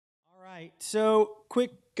right. So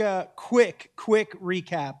quick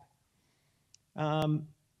recap.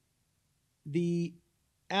 The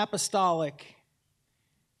apostolic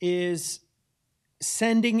is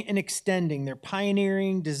sending and extending. They're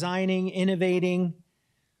pioneering, designing, innovating.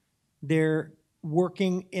 They're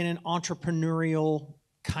working in an entrepreneurial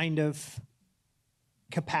kind of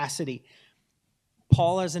capacity.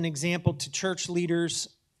 Paul, as an example to church leaders,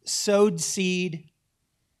 sowed seed,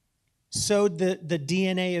 sowed the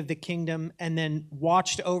DNA of the kingdom, and then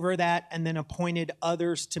watched over that and then appointed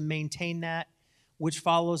others to maintain that, which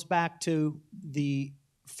follows back to the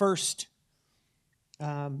first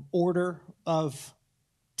order of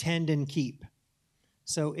tend and keep.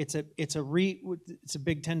 So it's a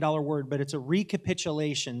big $10 word, but it's a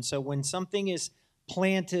recapitulation. So when something is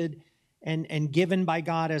planted and given by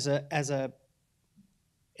God as a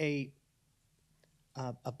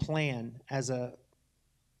plan, as a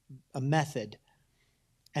method,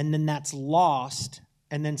 and then that's lost,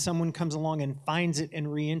 and then someone comes along and finds it and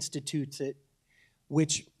reinstitutes it,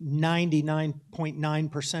 which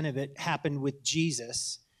 99.9% of it happened with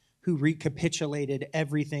Jesus, who recapitulated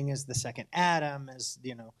everything as the second Adam, as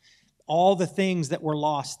all the things that were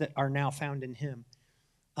lost that are now found in him.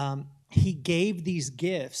 He gave these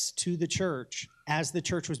gifts to the church as the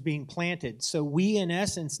church was being planted. So we, in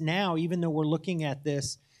essence, now, even though we're looking at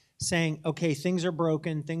this, saying, okay, things are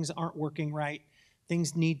broken, things aren't working right,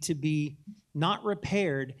 things need to be not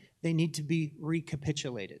repaired, they need to be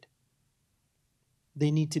recapitulated.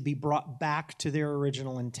 They need to be brought back to their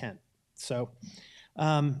original intent. So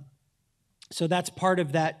that's part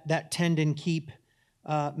of that tend and keep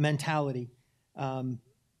mentality.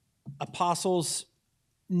 Apostles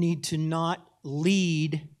need to not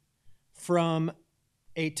lead from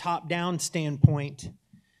a top-down standpoint.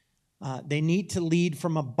 They need to lead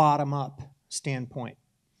from a bottom-up standpoint.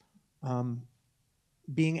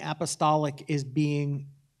 Being apostolic is being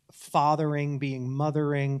fathering, being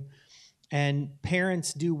mothering, and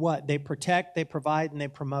parents do what? They protect, they provide, and they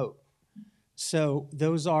promote. So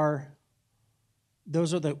those are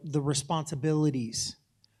the responsibilities.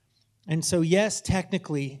 And so, yes,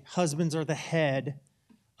 technically, husbands are the head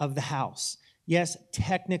of the house. Yes,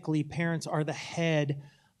 technically, parents are the head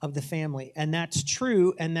of the family. And that's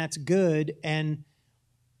true, and that's good,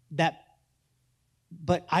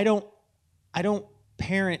 but I don't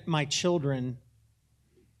parent my children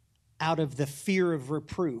out of the fear of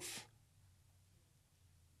reproof.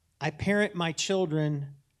 I parent my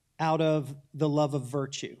children out of the love of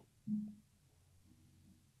virtue.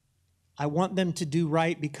 I want them to do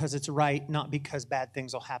right because it's right, not because bad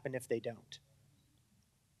things will happen if they don't.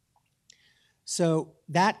 So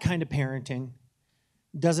that kind of parenting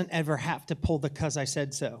doesn't ever have to pull the "'cause I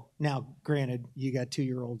said so." Now, granted, you got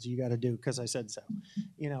 2-year-olds, you got to do "'cause I said so."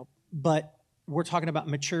 But we're talking about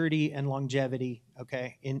maturity and longevity,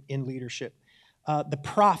 okay, in leadership. The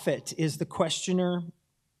prophet is the questioner,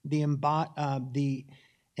 the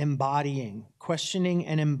embodying, questioning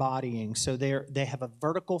and embodying. So they have a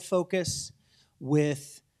vertical focus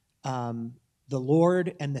with the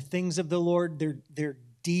Lord and the things of the Lord. They're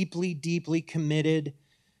deeply, deeply committed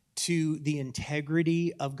to the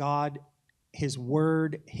integrity of God, His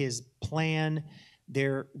Word, His plan.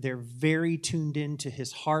 They're very tuned into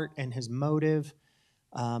His heart and His motive,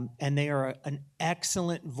 and they are an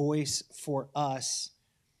excellent voice for us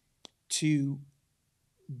to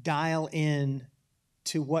dial in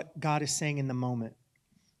to what God is saying in the moment.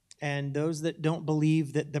 And those that don't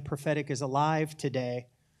believe that the prophetic is alive today,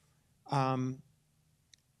 and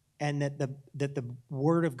that the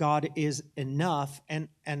Word of God is enough, and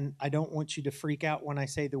I don't want you to freak out when I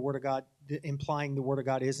say the Word of God, implying the Word of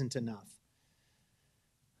God isn't enough.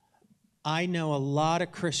 I know a lot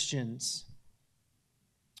of Christians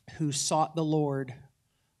who sought the Lord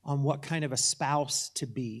on what kind of a spouse to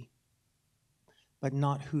be, but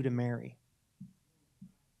not who to marry.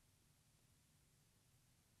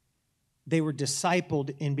 They were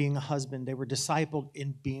discipled in being a husband. They were discipled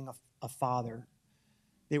in being a father.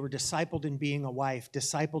 They were discipled in being a wife,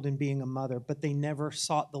 discipled in being a mother, but they never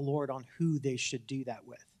sought the Lord on who they should do that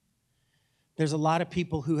with. There's a lot of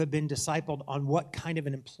people who have been discipled on what kind of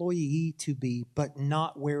an employee to be, but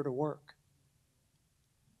not where to work.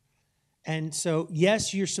 And so,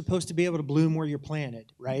 yes, you're supposed to be able to bloom where you're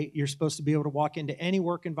planted, right? You're supposed to be able to walk into any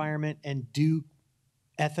work environment and do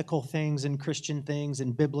ethical things and Christian things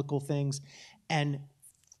and biblical things and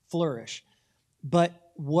flourish.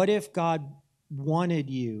 But what if God wanted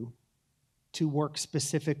you to work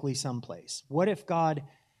specifically someplace? What if God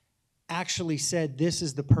actually said, this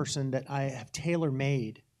is the person that I have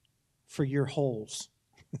tailor-made for your holes?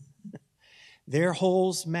 Their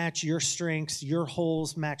holes match your strengths. Your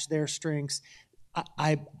holes match their strengths.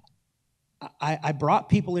 I brought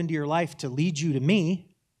people into your life to lead you to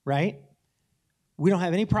me, right? We don't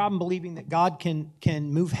have any problem believing that God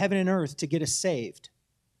can move heaven and earth to get us saved.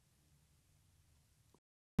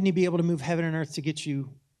 Can He be able to move heaven and earth to get you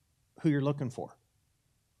who you're looking for?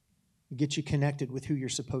 Get you connected with who you're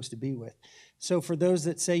supposed to be with. So for those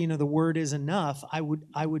that say, the word is enough, I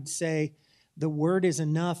would say the word is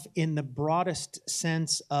enough in the broadest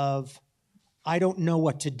sense of, I don't know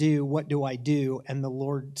what to do. What do I do? And the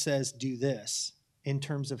Lord says, do this, in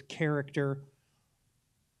terms of character.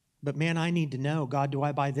 But man, I need to know, God, do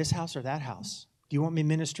I buy this house or that house? Do you want me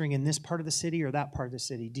ministering in this part of the city or that part of the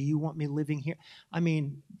city? Do you want me living here? I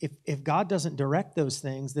mean, if God doesn't direct those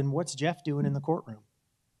things, then what's Jeff doing in the courtroom?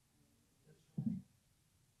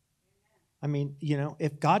 I mean,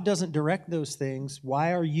 if God doesn't direct those things,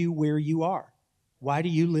 why are you where you are? Why do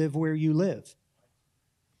you live where you live?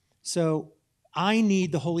 So I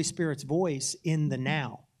need the Holy Spirit's voice in the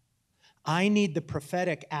now. I need the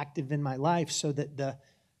prophetic active in my life so that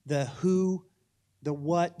the who, the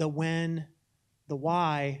what, the when, the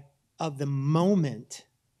why of the moment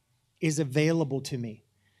is available to me.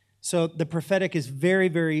 So the prophetic is very,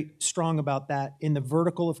 very strong about that. In the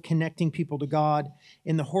vertical of connecting people to God.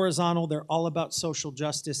 In the horizontal, they're all about social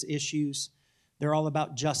justice issues. They're all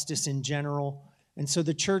about justice in general. And so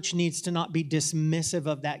the church needs to not be dismissive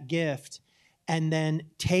of that gift and then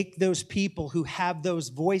take those people who have those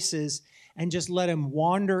voices and just let them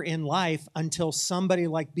wander in life until somebody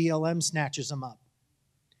like BLM snatches them up,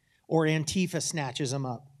 or Antifa snatches them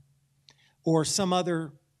up, or some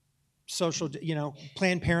other social,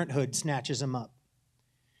 Planned Parenthood snatches them up.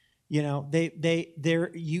 We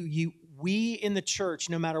in the church,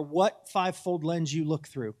 no matter what fivefold lens you look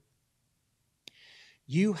through,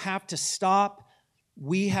 you have to stop.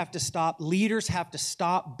 We have to stop. Leaders have to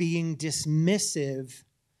stop being dismissive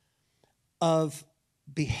of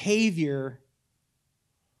behavior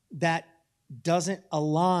that doesn't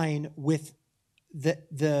align with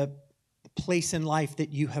the place in life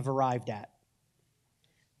that you have arrived at.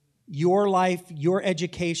 Your life, your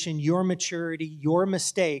education, your maturity, your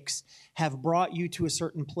mistakes have brought you to a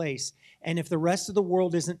certain place. And if the rest of the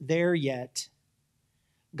world isn't there yet,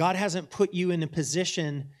 God hasn't put you in a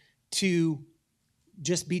position to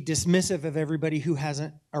just be dismissive of everybody who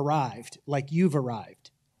hasn't arrived like you've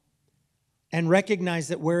arrived. And recognize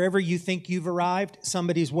that wherever you think you've arrived,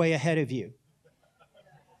 somebody's way ahead of you.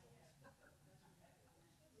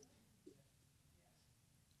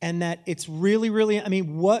 And that it's really, really,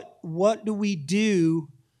 what do we do?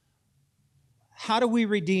 How do we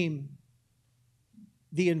redeem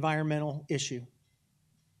the environmental issue?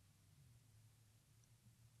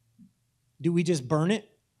 Do we just burn it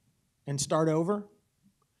and start over?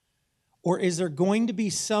 Or is there going to be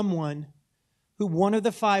someone who one of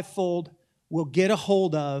the fivefold will get a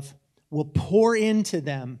hold of, will pour into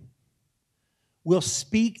them, will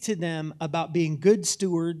speak to them about being good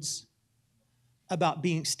stewards, about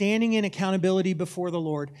standing in accountability before the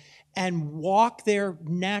Lord, and walk their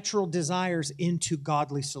natural desires into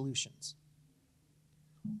godly solutions?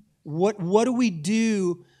 What do we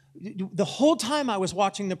do? The whole time I was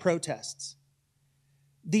watching the protests,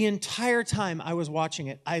 the entire time I was watching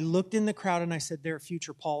it, I looked in the crowd and I said, there are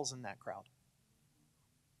future Pauls in that crowd.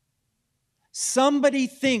 Somebody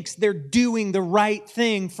thinks they're doing the right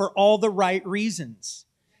thing for all the right reasons,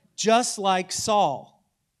 just like Saul,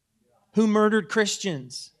 who murdered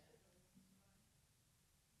Christians.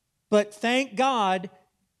 But thank God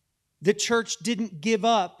the church didn't give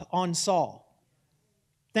up on Saul.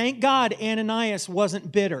 Thank God Ananias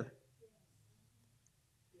wasn't bitter.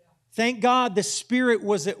 Thank God the Spirit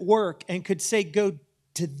was at work and could say, go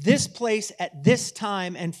to this place at this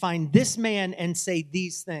time and find this man and say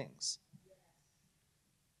these things.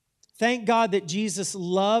 Thank God that Jesus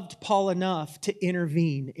loved Paul enough to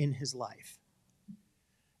intervene in his life.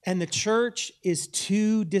 And the church is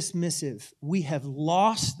too dismissive. We have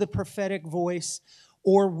lost the prophetic voice,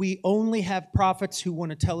 or we only have prophets who want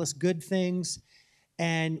to tell us good things.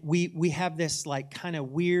 And we have this kind of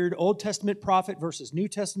weird Old Testament prophet versus New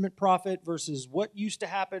Testament prophet versus what used to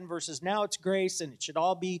happen versus now it's grace and it should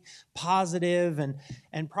all be positive.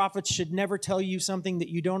 And prophets should never tell you something that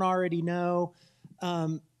you don't already know.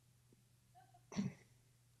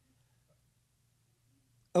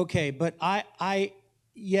 Okay, but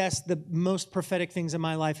yes, the most prophetic things in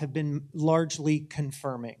my life have been largely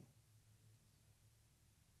confirming.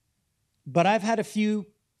 But I've had a few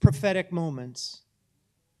prophetic moments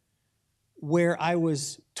where I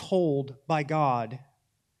was told by God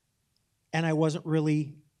and I wasn't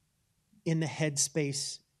really in the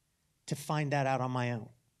headspace to find that out on my own.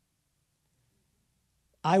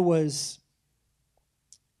 I was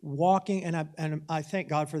walking, and I thank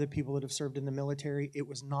God for the people that have served in the military. It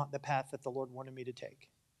was not the path that the Lord wanted me to take.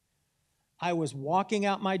 I was walking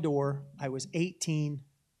out my door. I was 18.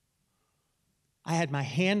 I had my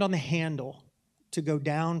hand on the handle to go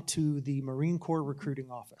down to the Marine Corps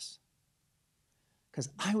recruiting office because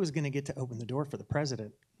I was going to get to open the door for the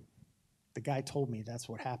president. The guy told me that's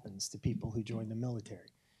what happens to people who join the military.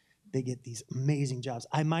 They get these amazing jobs.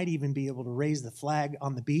 I might even be able to raise the flag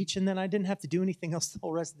on the beach, and then I didn't have to do anything else the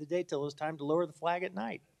whole rest of the day till it was time to lower the flag at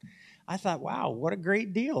night. I thought, wow, what a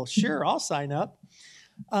great deal. Sure, I'll sign up.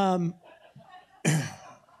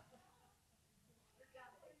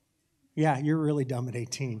 Yeah, you're really dumb at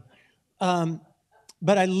 18.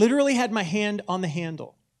 But I literally had my hand on the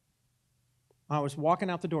handle. I was walking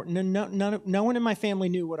out the door. No one in my family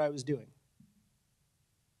knew what I was doing.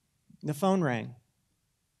 The phone rang.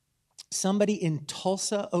 Somebody in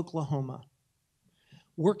Tulsa, Oklahoma,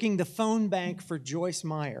 working the phone bank for Joyce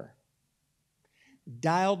Meyer,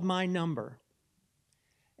 dialed my number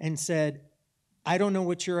and said, I don't know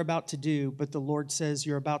what you're about to do, but the Lord says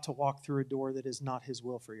you're about to walk through a door that is not his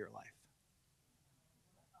will for your life.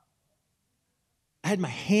 I had my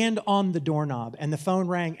hand on the doorknob and the phone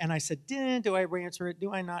rang and I said, do I answer it?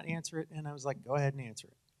 Do I not answer it? And I was like, go ahead and answer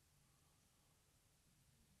it.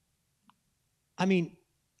 I mean,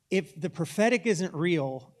 if the prophetic isn't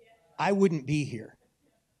real, I wouldn't be here.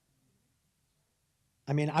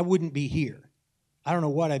 I mean, I wouldn't be here. I don't know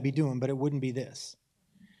what I'd be doing, but it wouldn't be this.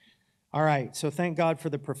 All right, so thank God for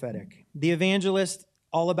the prophetic. The evangelist,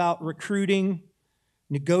 all about recruiting,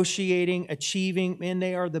 negotiating, achieving. Man,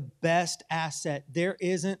 they are the best asset. There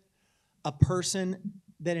isn't a person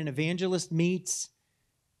that an evangelist meets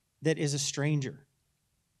that is a stranger.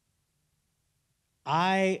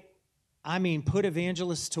 I mean, put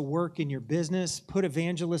evangelists to work in your business, put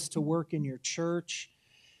evangelists to work in your church.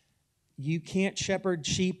 You can't shepherd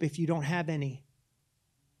sheep if you don't have any.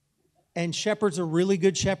 And shepherds are really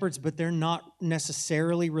good shepherds, but they're not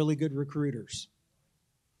necessarily really good recruiters.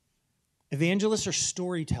 Evangelists are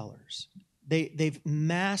storytellers. They've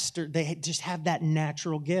mastered, they just have that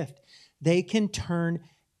natural gift. They can turn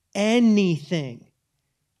anything.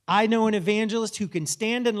 I know an evangelist who can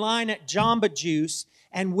stand in line at Jamba Juice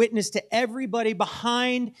and witness to everybody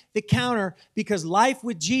behind the counter because life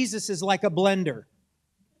with Jesus is like a blender.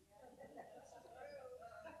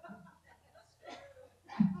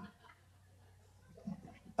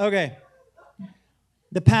 Okay.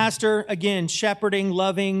 The pastor, again, shepherding,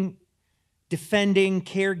 loving, defending,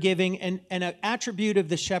 caregiving, and an attribute of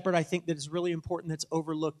the shepherd I think that is really important that's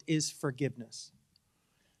overlooked is forgiveness.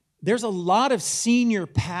 There's a lot of senior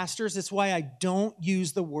pastors. That's why I don't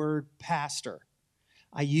use the word pastor.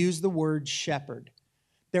 I use the word shepherd.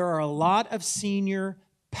 There are a lot of senior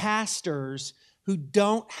pastors who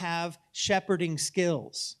don't have shepherding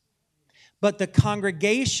skills. But the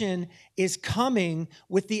congregation is coming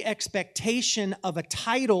with the expectation of a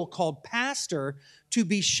title called pastor to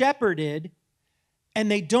be shepherded,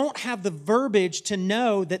 and they don't have the verbiage to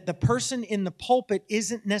know that the person in the pulpit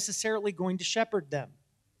isn't necessarily going to shepherd them.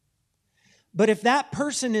 But if that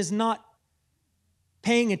person is not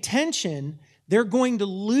paying attention, they're going to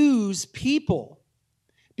lose people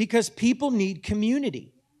because people need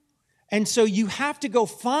community. And so you have to go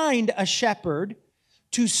find a shepherd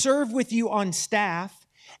to serve with you on staff.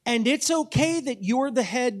 And it's okay that you're the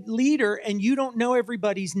head leader and you don't know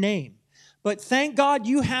everybody's name. But thank God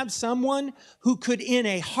you have someone who could in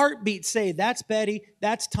a heartbeat say, that's Betty,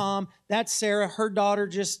 that's Tom, that's Sarah, her daughter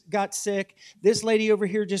just got sick, this lady over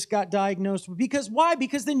here just got diagnosed. Because why?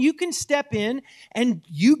 Because then you can step in and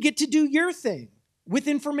you get to do your thing with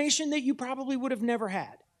information that you probably would have never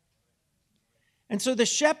had. And so the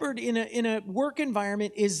shepherd in a work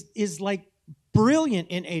environment is like brilliant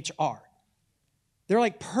in HR. They're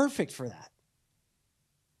like perfect for that.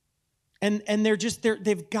 And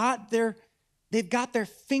they've got their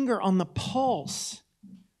finger on the pulse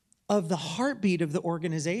of the heartbeat of the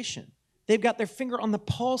organization. They've got their finger on the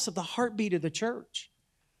pulse of the heartbeat of the church.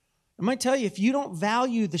 I might tell you, if you don't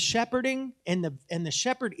value the shepherding and the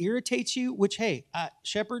shepherd irritates you, which, hey,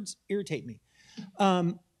 shepherds irritate me,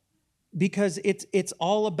 because it's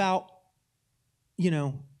all about,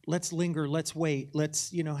 let's linger, let's wait,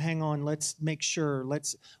 let's, hang on, let's make sure,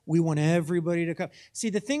 we want everybody to come. See,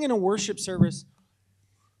 the thing in a worship service,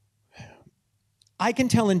 I can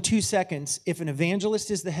tell in 2 seconds if an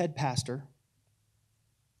evangelist is the head pastor,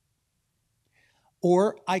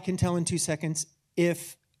 or I can tell in 2 seconds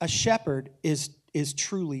if a shepherd is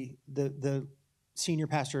truly, the senior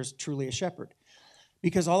pastor is truly a shepherd.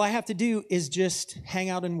 Because all I have to do is just hang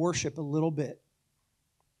out and worship a little bit.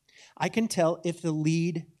 I can tell if the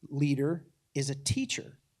leader is a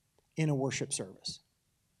teacher in a worship service.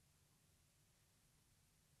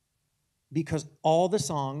 Because all the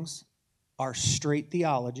songs are straight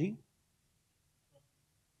theology.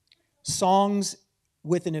 Songs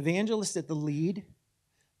with an evangelist at the lead,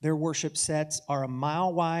 their worship sets are a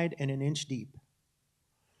mile wide and an inch deep.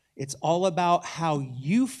 It's all about how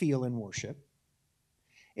you feel in worship.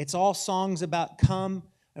 It's all songs about come,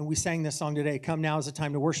 and we sang this song today, come now is the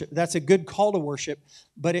time to worship. That's a good call to worship,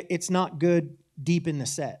 but it's not good deep in the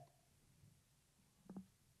set.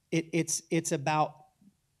 It's about,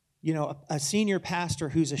 a senior pastor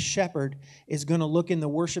who's a shepherd is going to look in the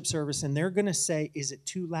worship service and they're going to say, is it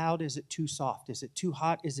too loud? Is it too soft? Is it too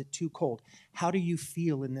hot? Is it too cold? How do you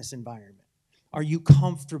feel in this environment? Are you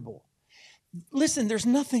comfortable? Listen, there's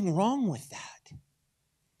nothing wrong with that.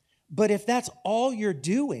 But if that's all you're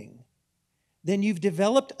doing, then you've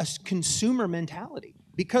developed a consumer mentality.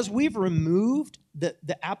 Because we've removed the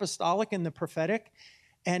apostolic and the prophetic,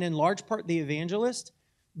 and in large part the evangelist.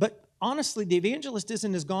 But honestly, the evangelist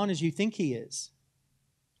isn't as gone as you think he is.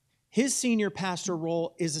 His senior pastor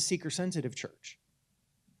role is a seeker-sensitive church.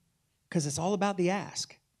 Because it's all about the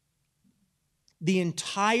ask. The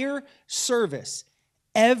entire service,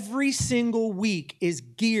 every single week, is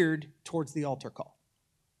geared towards the altar call.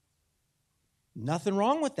 Nothing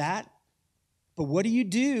wrong with that. But what do you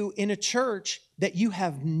do in a church that you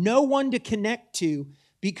have no one to connect to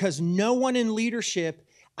because no one in leadership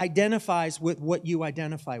identifies with what you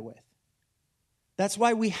identify with? That's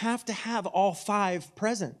why we have to have all five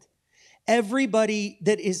present. Everybody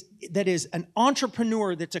that is an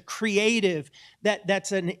entrepreneur, that's a creative,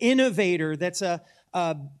 that's an innovator, that's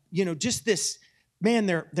just this, man,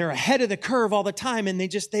 they're ahead of the curve all the time, and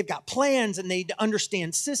they've got plans and they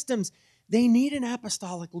understand systems. They need an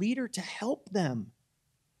apostolic leader to help them.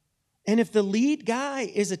 And if the lead guy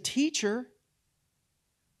is a teacher,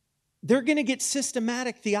 they're going to get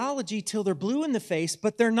systematic theology till they're blue in the face,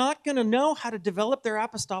 but they're not going to know how to develop their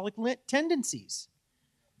apostolic tendencies.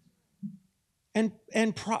 And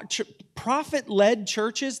prophet-led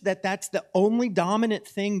churches, that's the only dominant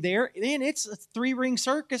thing there, man, it's a three-ring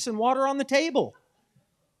circus and water on the table.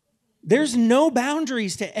 There's no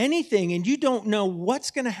boundaries to anything, and you don't know what's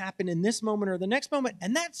going to happen in this moment or the next moment,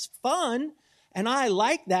 and that's fun, and I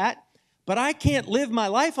like that, but I can't live my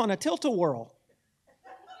life on a tilt-a-whirl.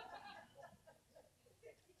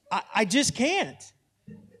 I just can't,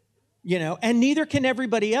 and neither can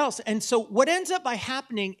everybody else. And so what ends up by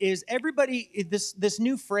happening is everybody, this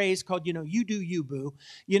new phrase called, you do you, boo.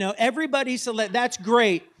 Everybody, that's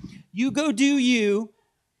great. You go do you.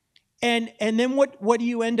 And then what do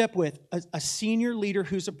you end up with? A senior leader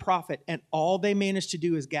who's a prophet, and all they manage to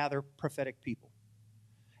do is gather prophetic people.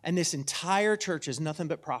 And this entire church is nothing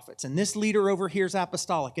but prophets. And this leader over here is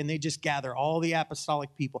apostolic, and they just gather all the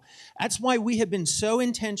apostolic people. That's why we have been so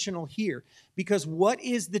intentional here, because what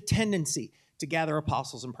is the tendency? To gather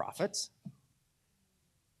apostles and prophets,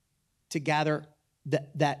 to gather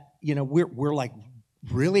we're like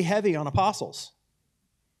really heavy on apostles.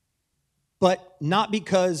 But not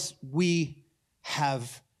because we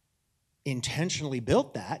have intentionally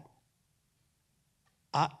built that.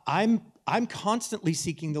 I'm constantly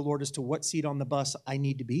seeking the Lord as to what seat on the bus I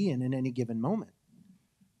need to be in any given moment.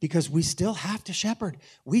 Because we still have to shepherd.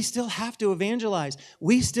 We still have to evangelize.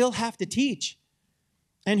 We still have to teach.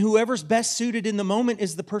 And whoever's best suited in the moment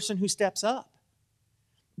is the person who steps up.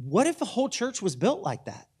 What if the whole church was built like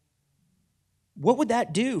that? What would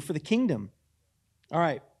that do for the kingdom? All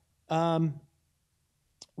right.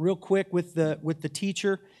 Real quick with the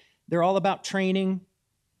teacher, they're all about training.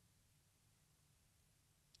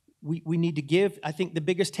 We need to give, I think the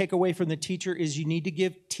biggest takeaway from the teacher is you need to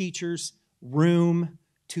give teachers room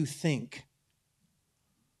to think,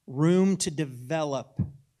 room to develop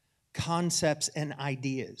concepts and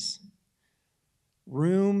ideas.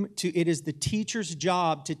 It is the teacher's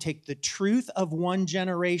job to take the truth of one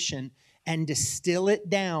generation and distill it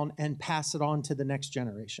down and pass it on to the next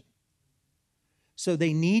generation. So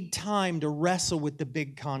they need time to wrestle with the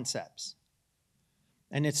big concepts.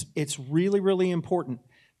 And it's really, really important.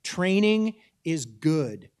 Training is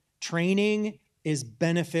good. Training is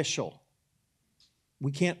beneficial.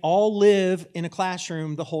 We can't all live in a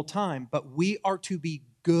classroom the whole time, but we are to be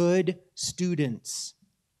good students.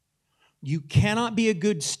 You cannot be a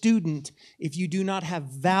good student if you do not have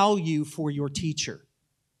value for your teacher.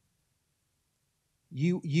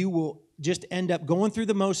 You will just end up going through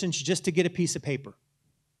the motions just to get a piece of paper.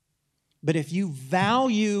 But if you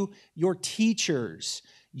value your teachers,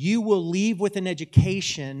 you will leave with an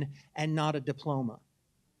education and not a diploma.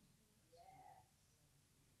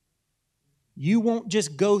 You won't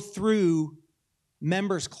just go through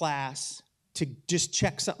members class to just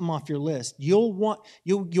check something off your list. You'll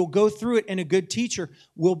go through it, and a good teacher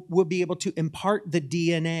will be able to impart the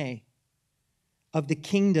DNA of the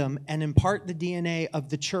kingdom and impart the DNA of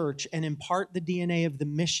the church and impart the DNA of the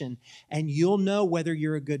mission, and you'll know whether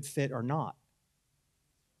you're a good fit or not.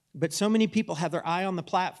 But so many people have their eye on the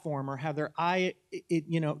platform or have their eye,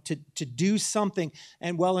 to do something.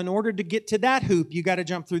 And well, in order to get to that hoop, you got to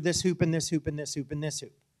jump through this hoop and this hoop and this hoop and this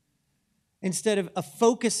hoop. Instead of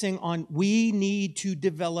focusing on, we need to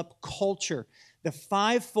develop culture. The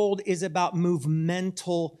fivefold is about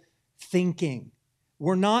movemental thinking.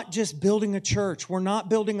 We're not just building a church. We're not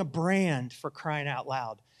building a brand, for crying out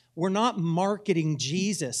loud. We're not marketing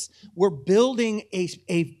Jesus. We're building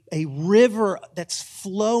a river that's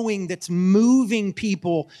flowing, that's moving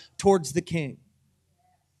people towards the King.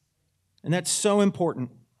 And that's so important.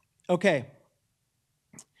 Okay.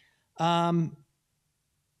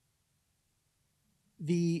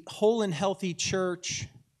 The whole and healthy church,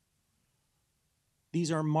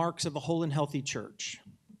 these are marks of a whole and healthy church.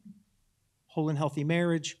 Whole and healthy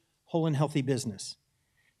marriage, whole and healthy business.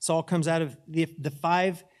 This all comes out of the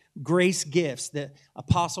 5 grace gifts, the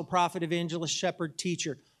apostle, prophet, evangelist, shepherd,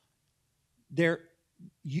 teacher.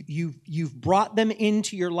 You've brought them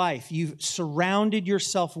into your life. You've surrounded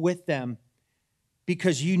yourself with them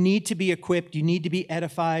because you need to be equipped, you need to be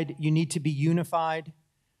edified, you need to be unified.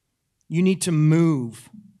 You need to move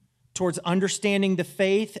towards understanding the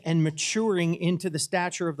faith and maturing into the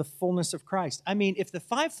stature of the fullness of Christ. I mean, if the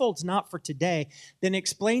fivefold's not for today, then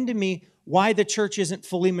explain to me why the church isn't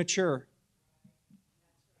fully mature.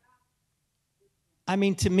 I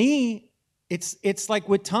mean, to me, it's like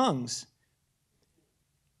with tongues.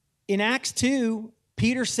 In Acts 2,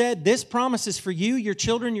 Peter said, this promise is for you, your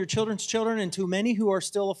children, your children's children, and to many who are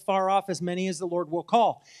still far off, as many as the Lord will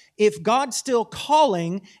call. If God's still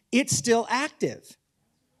calling, it's still active.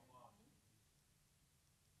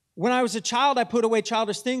 When I was a child, I put away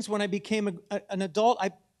childish things. When I became an adult,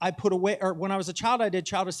 I put away, or when I was a child, I did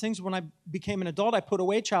childish things. When I became an adult, I put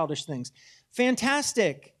away childish things.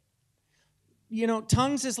 Fantastic.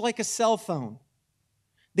 Tongues is like a cell phone.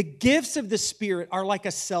 The gifts of the Spirit are like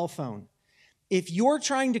a cell phone. If you're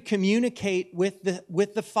trying to communicate with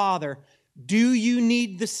the Father, do you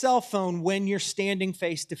need the cell phone when you're standing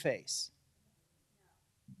face to face?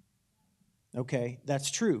 Okay, that's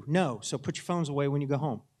true. No, so put your phones away when you go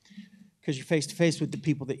home because you're face to face with the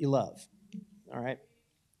people that you love. All right?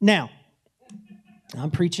 Now,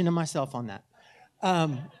 I'm preaching to myself on that.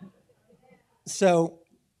 So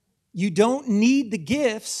you don't need the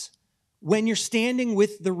gifts when you're standing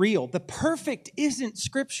with the real. The perfect isn't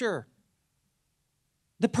Scripture.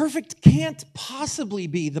 The perfect can't possibly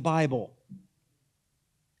be the Bible.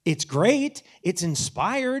 It's great. It's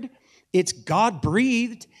inspired. It's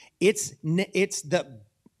God-breathed. It's the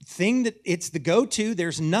thing that it's the go-to.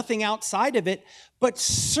 There's nothing outside of it. But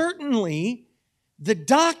certainly, the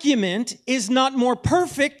document is not more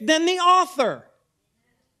perfect than the author.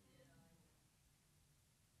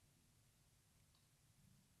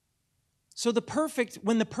 So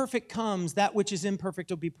when the perfect comes, that which is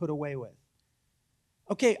imperfect will be put away with.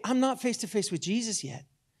 Okay, I'm not face-to-face with Jesus yet.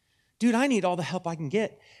 Dude, I need all the help I can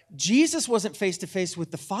get. Jesus wasn't face-to-face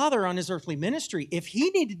with the Father on his earthly ministry. If he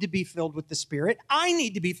needed to be filled with the Spirit, I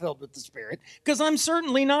need to be filled with the Spirit because I'm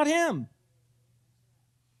certainly not him.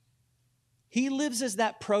 He lives as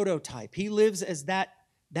that prototype. He lives as that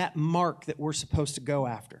mark that we're supposed to go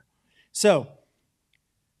after. So,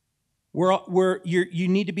 you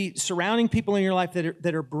need to be surrounding people in your life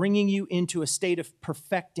that are bringing you into a state of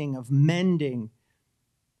perfecting, of mending,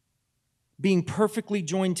 being perfectly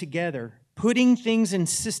joined together, putting things and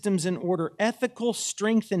systems in order, ethical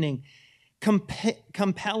strengthening,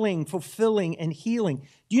 compelling, fulfilling, and healing.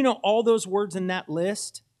 Do you know all those words in that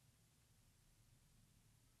list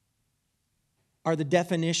are the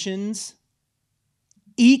definitions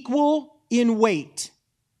equal in weight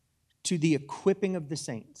to the equipping of the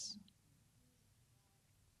saints?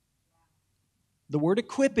 The word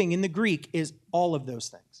equipping in the Greek is all of those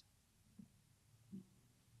things.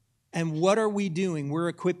 And what are we doing? We're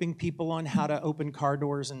equipping people on how to open car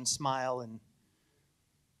doors and smile, and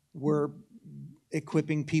we're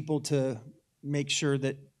equipping people to make sure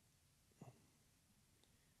that,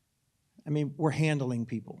 we're handling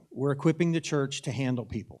people. We're equipping the church to handle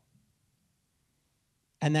people.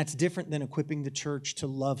 And that's different than equipping the church to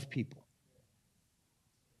love people.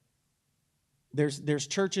 There's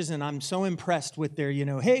churches, and I'm so impressed with their,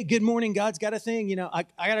 hey, good morning, God's got a thing. I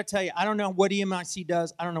got to tell you, I don't know what EMIC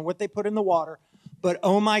does. I don't know what they put in the water. But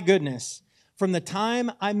oh my goodness, From the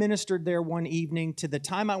time I ministered there one evening to the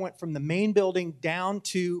time I went from the main building down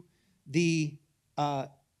to the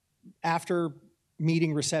after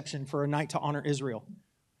meeting reception for a night to honor Israel,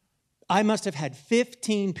 I must have had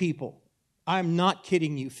 15 people. I'm not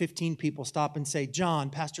kidding you. 15 people stop and say,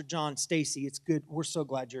 John, Pastor John, Stacy, it's good. We're so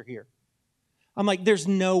glad you're here. I'm like, there's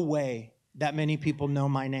no way that many people know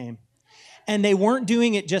my name. And they weren't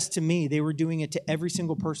doing it just to me. They were doing it to every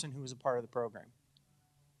single person who was a part of the program.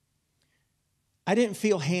 I didn't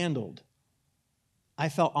feel handled. I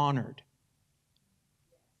felt honored.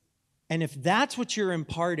 And if that's what you're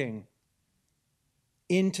imparting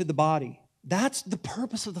into the body, that's the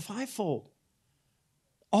purpose of the fivefold.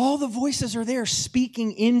 All the voices are there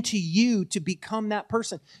speaking into you to become that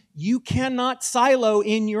person. You cannot silo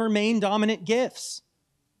in your main dominant gifts.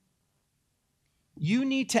 You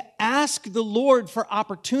need to ask the Lord for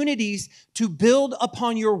opportunities to build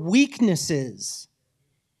upon your weaknesses.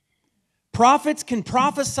 Prophets can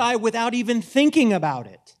prophesy without even thinking about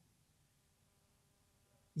it.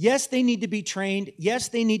 Yes, they need to be trained. Yes,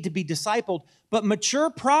 they need to be discipled. But mature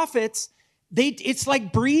prophets, it's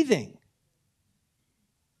like breathing.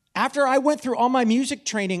 After I went through all my music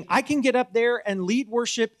training, I can get up there and lead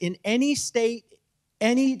worship in any state,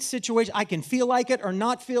 any situation. I can feel like it or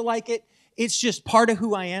not feel like it. It's just part of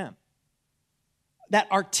who I am. That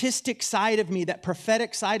artistic side of me, that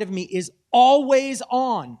prophetic side of me is always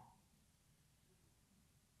on.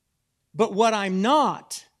 But what I'm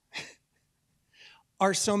not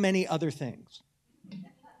are so many other things.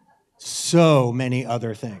 So many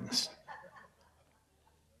other things.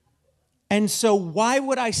 And so why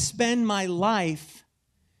would I spend my life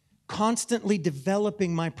constantly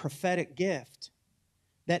developing my prophetic gift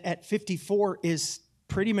that at 54 is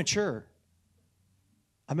pretty mature?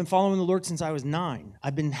 I've been following the Lord since I was 9.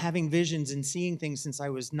 I've been having visions and seeing things since I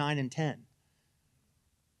was 9 and 10.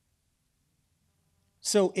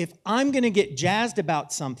 So if I'm going to get jazzed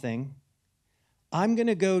about something, I'm going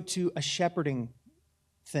to go to a shepherding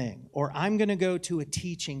thing, or I'm going to go to a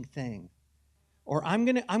teaching thing, or I'm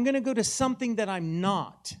going to go to something that I'm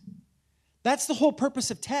not. That's the whole purpose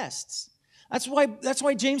of tests. That's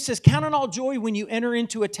why James says, count on all joy when you enter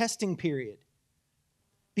into a testing period.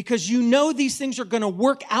 Because you know these things are going to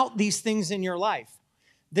work out these things in your life.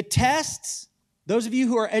 The tests, those of you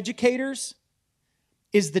who are educators,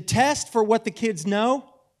 is the test for what the kids know.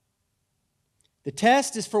 The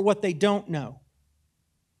test is for what they don't know.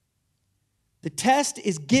 The test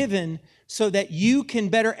is given so that you can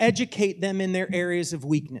better educate them in their areas of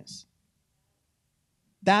weakness.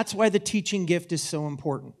 That's why the teaching gift is so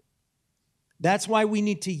important. That's why we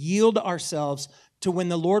need to yield ourselves to when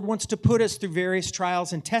the Lord wants to put us through various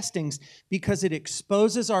trials and testings, because it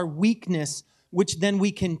exposes our weakness, which then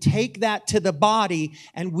we can take that to the body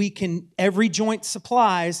and we can, every joint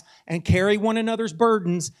supplies, and carry one another's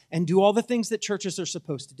burdens and do all the things that churches are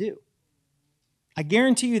supposed to do. I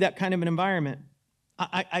guarantee you that kind of an environment,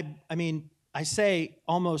 I mean, I say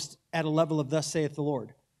almost at a level of thus saith the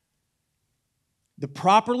Lord. The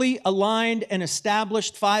properly aligned and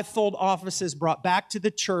established fivefold offices brought back to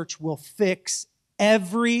the church will fix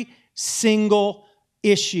every single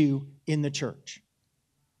issue in the church.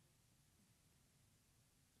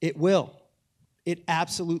 It will. It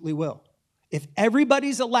absolutely will. If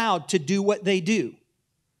everybody's allowed to do what they do,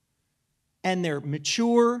 and they're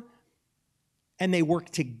mature, and they work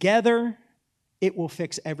together, it will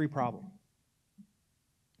fix every problem.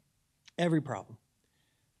 Every problem.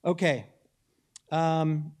 Okay.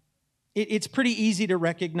 It's pretty easy to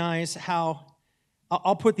recognize how,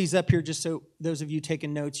 I'll put these up here just so those of you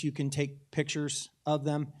taking notes, you can take pictures of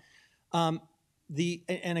them. And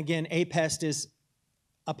again, APEST is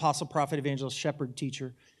apostle, prophet, evangelist, shepherd,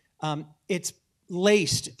 teacher. It's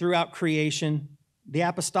laced throughout creation. The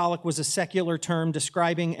apostolic was a secular term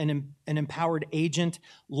describing an empowered agent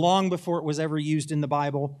long before it was ever used in the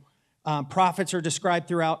Bible. Prophets are described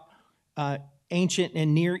throughout ancient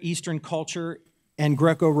and Near Eastern culture and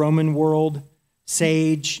Greco-Roman world.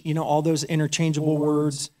 Sage, all those interchangeable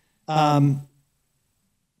words.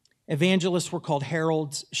 Evangelists were called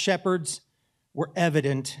heralds. Shepherds were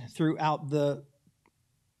evident throughout the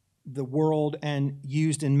world and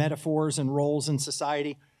used in metaphors and roles in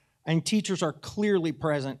society. And teachers are clearly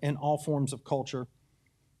present in all forms of culture.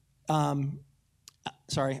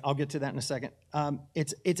 Sorry, I'll get to that in a second.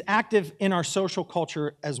 It's active in our social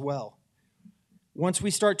culture as well. Once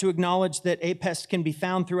we start to acknowledge that APEST can be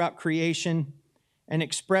found throughout creation and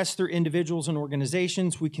expressed through individuals and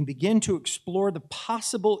organizations, we can begin to explore the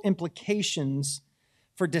possible implications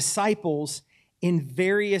for disciples in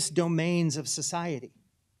various domains of society.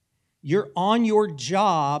 You're on your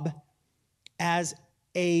job as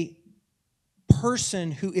a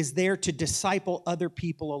person who is there to disciple other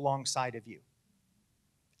people alongside of you.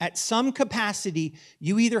 At some capacity,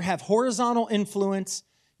 you either have horizontal influence,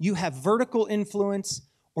 you have vertical influence,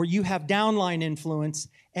 or you have downline influence.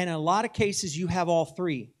 And in a lot of cases, you have all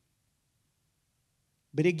three.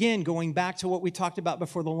 But again, going back to what we talked about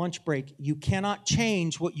before the lunch break, you cannot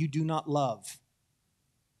change what you do not love.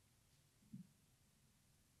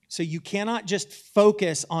 So you cannot just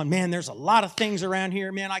focus on, man, there's a lot of things around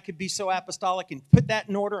here. Man, I could be so apostolic and put that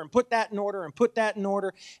in order and put that in order and put that in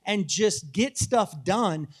order and just get stuff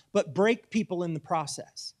done, but break people in the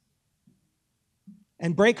process.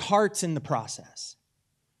 And break hearts in the process.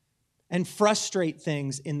 And frustrate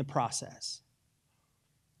things in the process.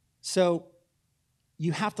 So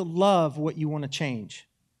you have to love what you want to change.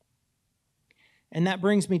 And that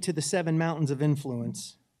brings me to the 7 mountains of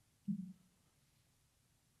influence.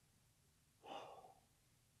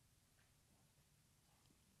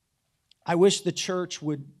 I wish the church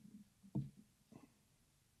would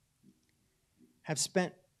have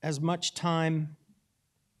spent as much time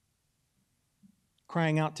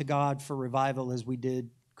crying out to God for revival as we did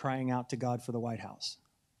crying out to God for the White House.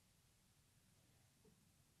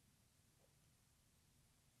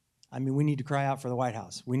 I mean, we need to cry out for the White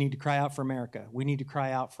House. We need to cry out for America. We need to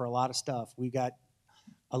cry out for a lot of stuff. We got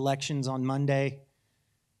elections on Monday.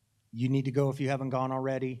 You need to go if you haven't gone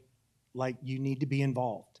already. Like, you need to be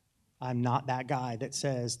involved. I'm not that guy that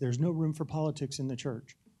says there's no room for politics in the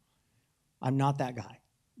church. I'm not that guy.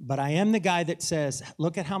 But I am the guy that says,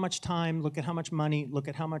 look at how much time, look at how much money, look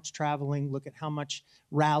at how much traveling, look at how much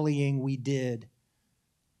rallying we did.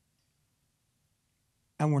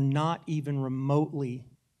 And we're not even remotely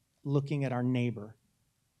looking at our neighbor.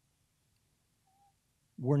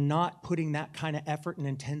 We're not putting that kind of effort and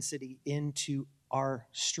intensity into our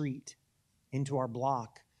street, into our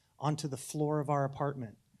block, onto the floor of our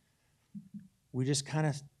apartment. We just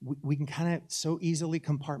we can kind of so easily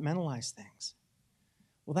compartmentalize things.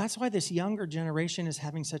 Well, that's why this younger generation is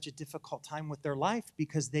having such a difficult time with their life,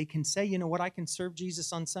 because they can say, you know what, I can serve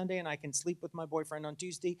Jesus on Sunday, and I can sleep with my boyfriend on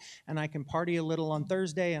Tuesday, and I can party a little on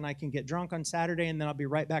Thursday, and I can get drunk on Saturday, and then I'll be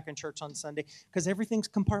right back in church on Sunday, because everything's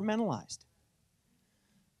compartmentalized.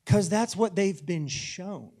 Because that's what they've been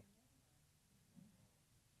shown.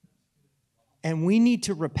 And we need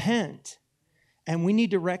to repent, and we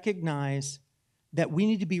need to recognize that we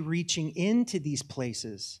need to be reaching into these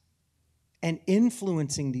places and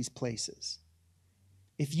influencing these places.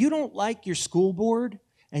 If you don't like your school board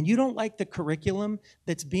and you don't like the curriculum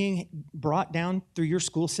that's being brought down through your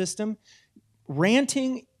school system,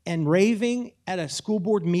 ranting and raving at a school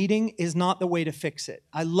board meeting is not the way to fix it.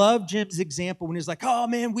 I love Jim's example when he's like, oh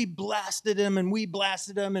man, we blasted him and we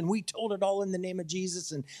told it all in the name of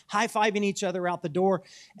Jesus and high-fiving each other out the door.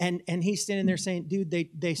 And he's standing there saying, dude,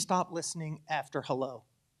 they stopped listening after hello.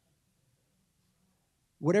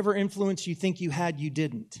 Whatever influence you think you had, you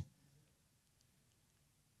didn't.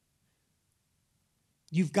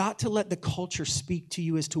 You've got to let the culture speak to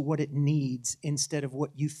you as to what it needs instead of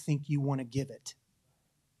what you think you want to give it.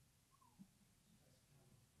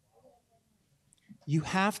 You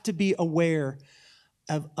have to be aware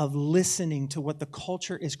of listening to what the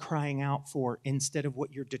culture is crying out for instead of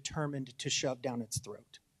what you're determined to shove down its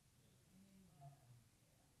throat.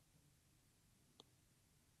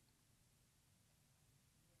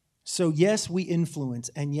 So yes, we influence,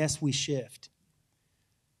 and yes, we shift.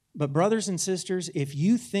 But brothers and sisters, if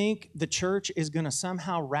you think the church is going to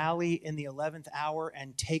somehow rally in the 11th hour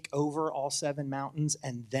and take over all 7 mountains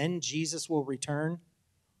and then Jesus will return,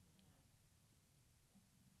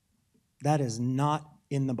 that is not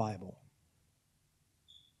in the Bible.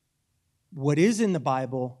 What is in the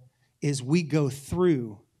Bible is we go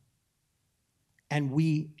through and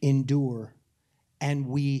we endure and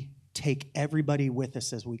we take everybody with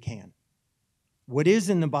us as we can. What is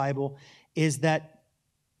in the Bible is that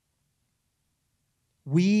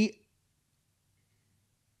we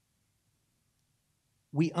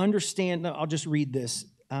understand, I'll just read this.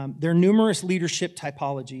 There are numerous leadership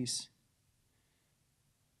typologies.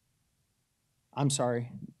 I'm sorry,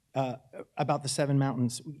 about the 7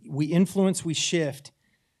 mountains. We influence, we shift.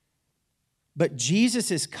 But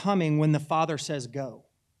Jesus is coming when the Father says go.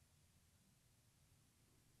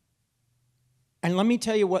 And let me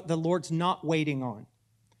tell you what the Lord's not waiting on.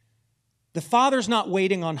 The Father's not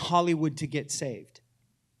waiting on Hollywood to get saved.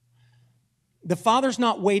 The Father's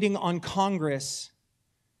not waiting on Congress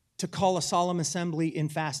to call a solemn assembly in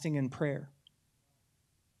fasting and prayer.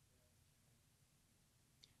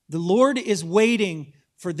 The Lord is waiting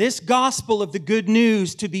for this gospel of the good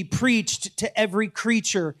news to be preached to every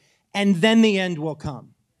creature, and then the end will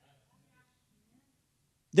come.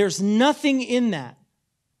 There's nothing in that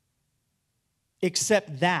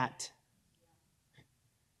except that.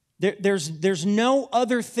 There's no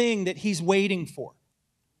other thing that he's waiting for.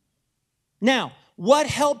 Now, what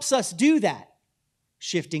helps us do that?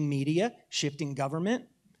 Shifting media, shifting government,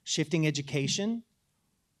 shifting education,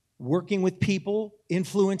 working with people,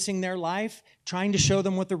 influencing their life, trying to show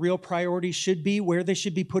them what the real priorities should be, where they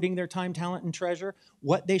should be putting their time, talent, and treasure,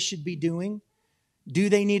 what they should be doing. Do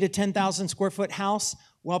they need a 10,000 square foot house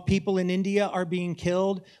while people in India are being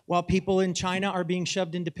killed, while people in China are being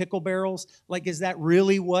shoved into pickle barrels? Like, is that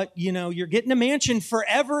really what, you're getting a mansion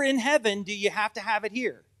forever in heaven. Do you have to have it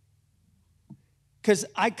here? Because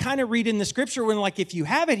I kind of read in the scripture when, like, if you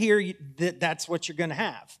have it here, that's what you're going to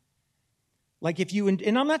have. Like if you,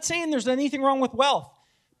 and I'm not saying there's anything wrong with wealth.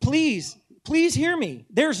 Please hear me.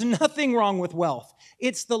 There's nothing wrong with wealth.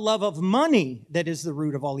 It's the love of money that is the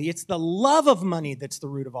root of all evil. It's the love of money that's the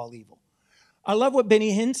root of all evil. I love what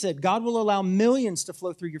Benny Hinn said. God will allow millions to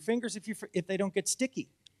flow through your fingers if they don't get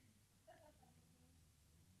sticky.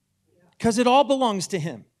 Because it all belongs to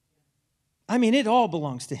him. I mean, it all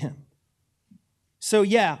belongs to him. So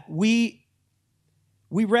yeah, we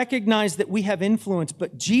recognize that we have influence,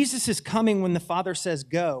 but Jesus is coming when the Father says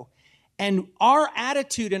go. And our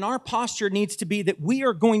attitude and our posture needs to be that we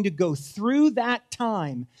are going to go through that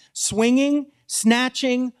time swinging,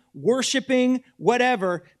 snatching, worshiping,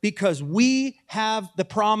 whatever, because we have the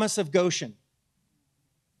promise of Goshen.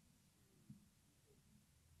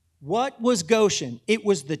 What was Goshen? It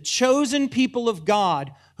was the chosen people of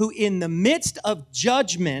God who in the midst of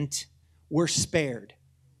judgment were spared.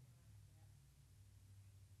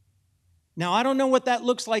 Now, I don't know what that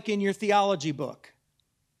looks like in your theology book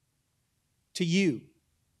to you.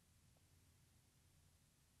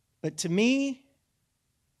 But to me,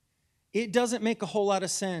 it doesn't make a whole lot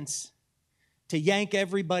of sense to yank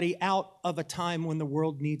everybody out of a time when the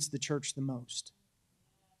world needs the church the most.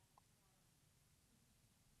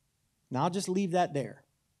 Now, I'll just leave that there.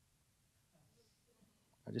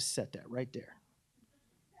 I'll just set that right there.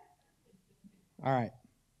 All right.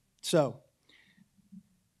 So,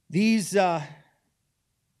 these,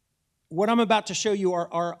 what I'm about to show you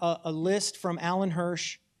are a list from Alan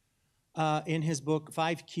Hirsch in his book,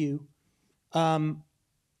 5Q.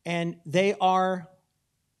 And they are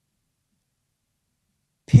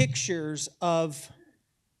pictures of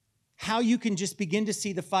how you can just begin to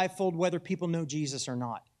see the fivefold, whether people know Jesus or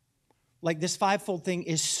not. Like this fivefold thing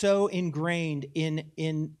is so ingrained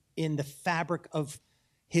in the fabric of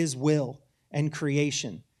his will and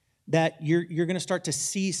creation that you're going to start to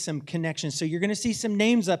see some connections. So you're going to see some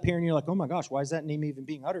names up here and you're like, oh my gosh, why is that name even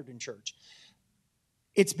being uttered in church?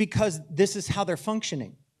 It's because this is how they're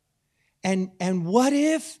functioning. And what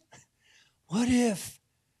if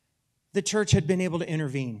the church had been able to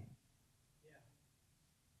intervene?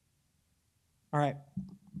 All right.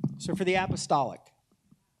 So for the apostolic,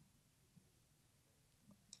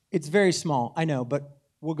 it's very small, I know, but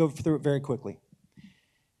we'll go through it very quickly.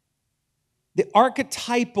 The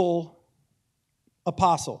archetypal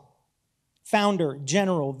apostle, founder,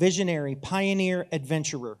 general, visionary, pioneer,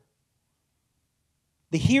 adventurer.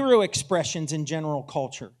 The hero expressions in general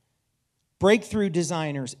culture. Breakthrough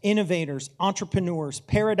designers, innovators, entrepreneurs,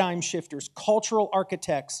 paradigm shifters, cultural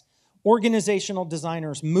architects, organizational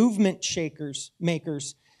designers, movement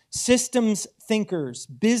makers, systems thinkers,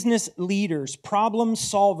 business leaders, problem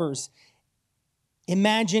solvers,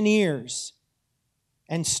 Imagineers,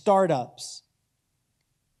 and startups.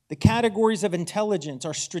 The categories of intelligence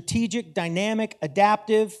are strategic, dynamic,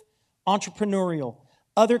 adaptive, entrepreneurial.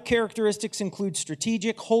 Other characteristics include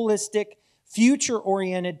strategic, holistic,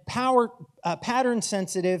 future-oriented,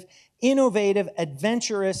 pattern-sensitive, innovative,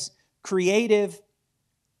 adventurous, creative,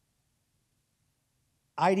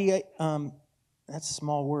 that's a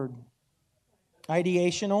small word,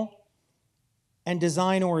 ideational, and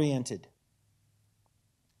design-oriented.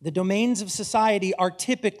 The domains of society are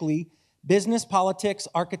typically business, politics,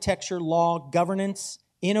 architecture, law, governance,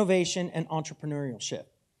 innovation, and entrepreneurship.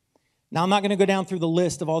 Now, I'm not going to go down through the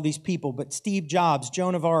list of all these people, but Steve Jobs,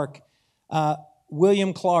 Joan of Arc,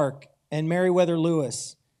 William Clark, and Meriwether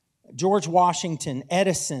Lewis, George Washington,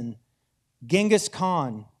 Edison, Genghis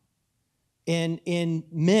Khan. In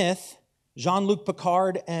myth, Jean-Luc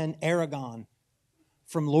Picard and Aragon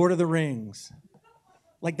from Lord of the Rings.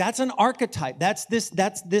 Like that's an archetype. That's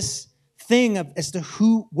this thing of as to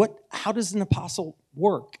how does an apostle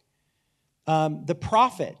work? The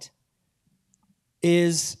prophet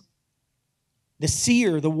is the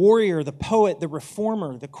seer, the warrior, the poet, the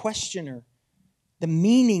reformer, the questioner, the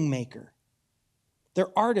meaning maker.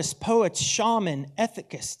 They're artists, poets, shaman,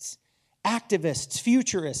 ethicists, activists,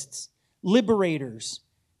 futurists, liberators,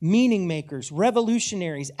 meaning makers,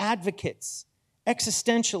 revolutionaries, advocates,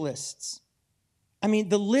 existentialists. I mean,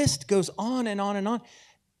 the list goes on and on and on.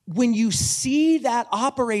 When you see that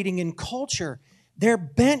operating in culture, their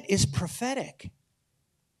bent is prophetic.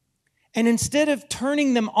 And instead of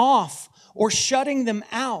turning them off or shutting them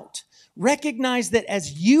out, recognize that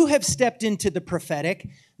as you have stepped into the prophetic,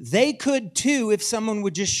 they could too if someone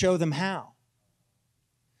would just show them how.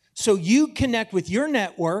 So you connect with your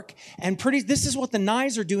network, and this is what the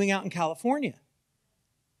Nyes are doing out in California.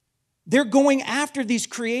 They're going after these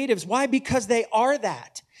creatives. Why? Because they are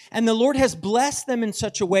that. And the Lord has blessed them in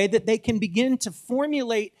such a way that they can begin to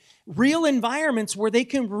formulate real environments where they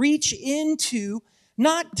can reach into,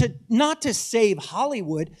 not to save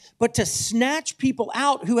Hollywood, but to snatch people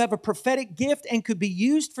out who have a prophetic gift and could be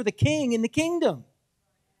used for the king in the kingdom.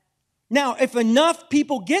 Now, if enough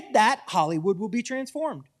people get that, Hollywood will be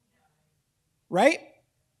transformed. Right?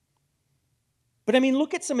 But I mean,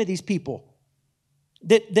 look at some of these people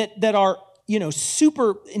that are,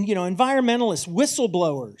 super, environmentalists,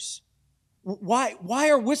 whistleblowers. Why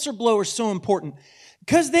are whistleblowers so important?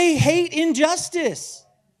 Because they hate injustice.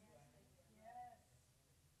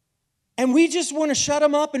 And we just want to shut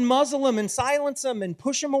them up and muzzle them and silence them and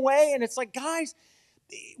push them away. And it's like, guys,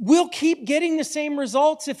 we'll keep getting the same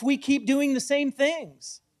results if we keep doing the same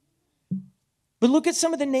things. But look at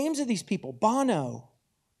some of the names of these people. Bono,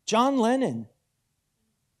 John Lennon,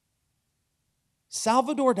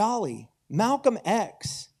 Salvador Dali, Malcolm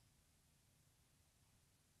X,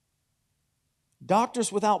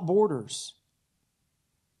 Doctors Without Borders,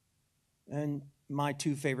 and my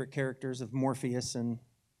two favorite characters of Morpheus and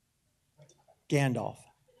Gandalf.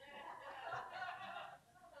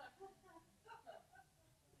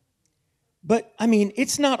 But, I mean,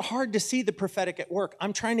 it's not hard to see the prophetic at work.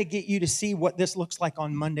 I'm trying to get you to see what this looks like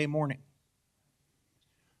on Monday morning.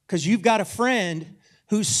 Because you've got a friend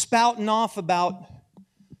who's spouting off about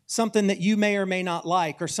something that you may or may not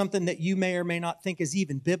like, or something that you may or may not think is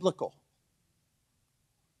even biblical.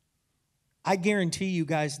 I guarantee you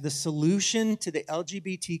guys, the solution to the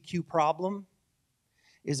LGBTQ problem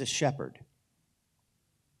is a shepherd.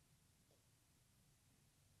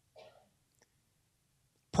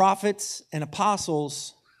 Prophets and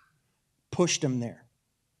apostles pushed them there.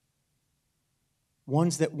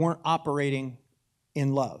 Ones that weren't operating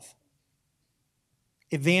in love.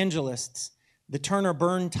 Evangelists, the Turner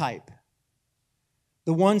Burn type.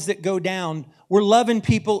 The ones that go down. We're loving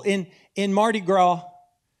people in Mardi Gras.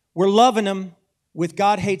 We're loving them with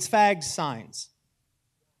God hates fags signs.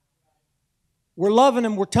 We're loving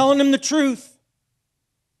them. We're telling them the truth.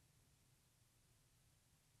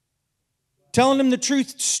 Telling them the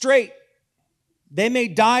truth straight. They may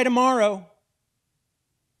die tomorrow.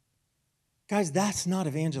 Guys, that's not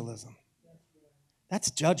evangelism.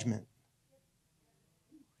 That's judgment.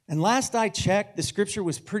 And last I checked, the scripture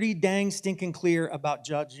was pretty dang stinking clear about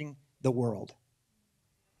judging the world.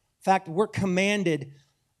 In fact, we're commanded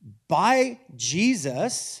by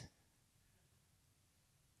Jesus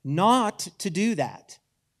not to do that.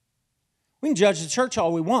 We can judge the church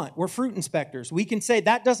all we want. We're fruit inspectors. We can say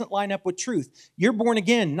that doesn't line up with truth. You're born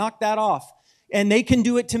again. Knock that off. And they can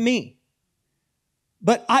do it to me.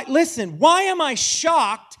 But listen, why am I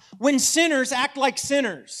shocked when sinners act like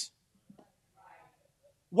sinners?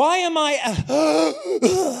 Why am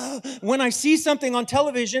I when I see something on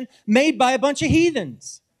television made by a bunch of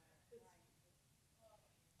heathens?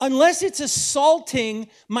 Unless it's assaulting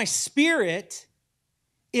my spirit,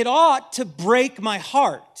 it ought to break my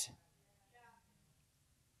heart.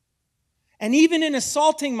 And even in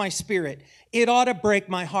assaulting my spirit, it ought to break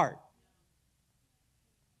my heart.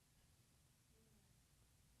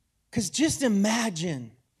 Because just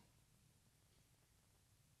imagine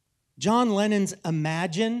John Lennon's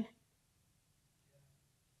Imagine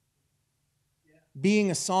being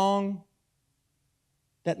a song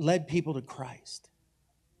that led people to Christ.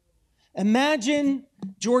 Imagine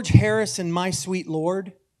George Harrison, My Sweet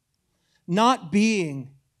Lord, not being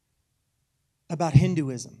about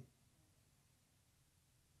Hinduism.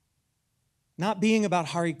 Not being about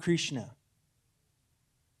Hare Krishna.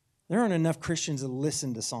 There aren't enough Christians that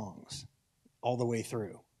listen to songs all the way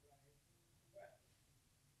through.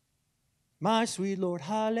 My sweet Lord,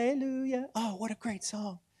 hallelujah. Oh, what a great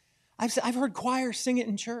song. I've heard choirs sing it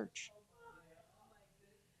in church.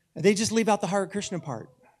 They just leave out the Hare Krishna part.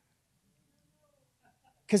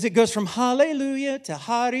 Because it goes from hallelujah to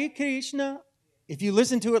Hare Krishna, if you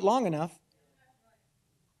listen to it long enough.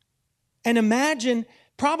 And imagine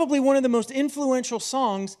probably one of the most influential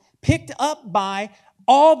songs picked up by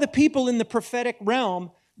all the people in the prophetic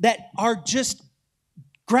realm that are just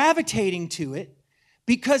gravitating to it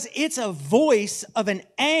because it's a voice of an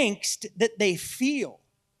angst that they feel.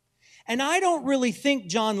 And I don't really think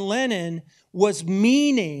John Lennon was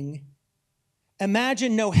meaning,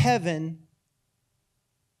 imagine no heaven,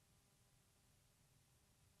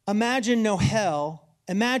 imagine no hell,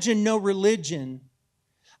 imagine no religion.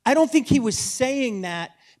 I don't think he was saying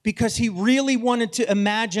that because he really wanted to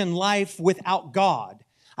imagine life without God.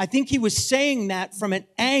 I think he was saying that from an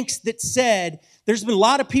angst that said, there's been a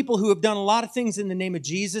lot of people who have done a lot of things in the name of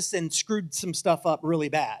Jesus and screwed some stuff up really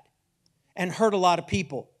bad and hurt a lot of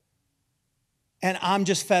people. And I'm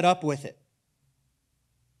just fed up with it.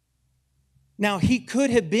 Now, he could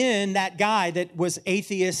have been that guy that was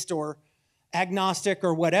atheist or agnostic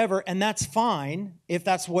or whatever, and that's fine if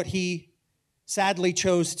that's what he sadly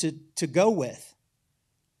chose to go with.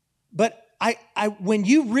 But when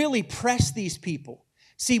you really press these people,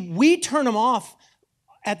 see, we turn them off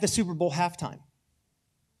at the Super Bowl halftime.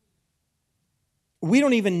 We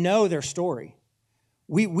don't even know their story.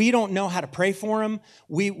 We don't know how to pray for them.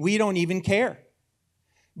 We don't even care.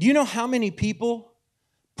 Do you know how many people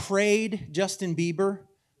prayed Justin Bieber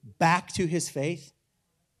back to his faith?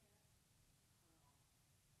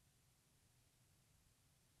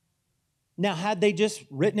 Now, had they just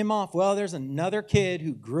written him off, well, there's another kid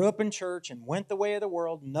who grew up in church and went the way of the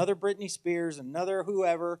world, another Britney Spears, another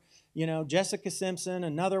whoever, Jessica Simpson,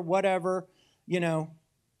 another whatever,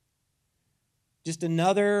 just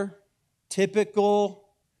another typical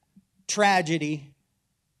tragedy.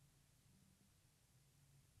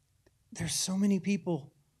 There's so many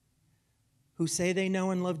people who say they know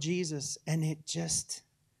and love Jesus, and it just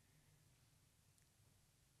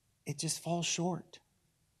falls short.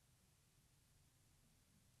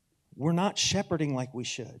 We're not shepherding like we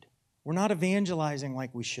should. We're not evangelizing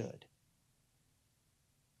like we should.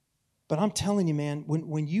 But I'm telling you, man,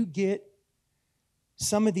 when you get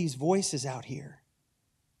some of these voices out here,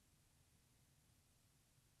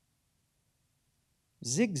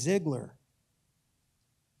 Zig Ziglar,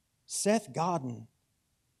 Seth Godin,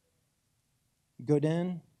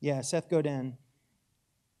 Seth Godin,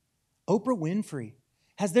 Oprah Winfrey.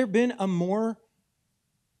 Has there been a more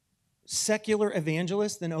secular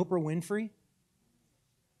evangelist than Oprah Winfrey?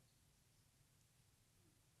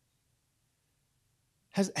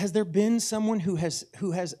 Has there been someone who has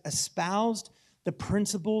espoused the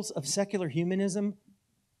principles of secular humanism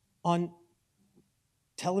on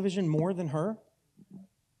television more than her?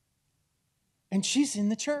 And she's in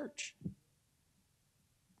the church.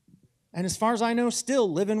 And as far as I know,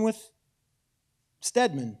 still living with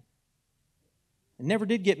Stedman. And never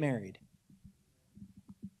did get married.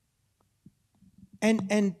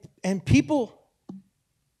 And people,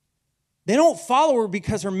 they don't follow her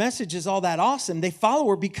because her message is all that awesome. They follow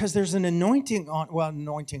her because there's an anointing on, well,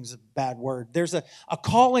 anointing is a bad word. There's a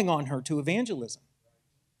calling on her to evangelism.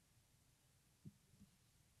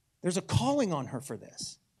 There's a calling on her for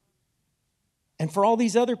this. And for all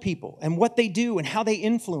these other people and what they do and how they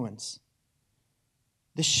influence.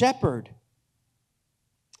 The shepherd.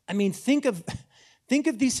 I mean, think of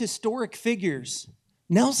these historic figures.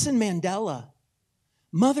 Nelson Mandela,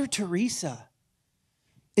 Mother Teresa.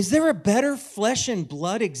 Is there a better flesh and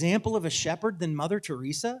blood example of a shepherd than Mother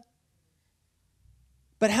Teresa?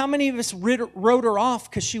 But how many of us wrote her off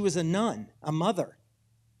because she was a nun, a mother,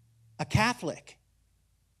 a Catholic?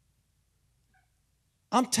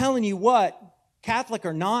 I'm telling you what, Catholic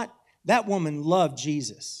or not, that woman loved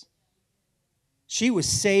Jesus. She was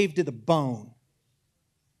saved to the bone.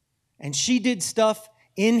 And she did stuff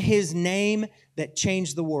in his name that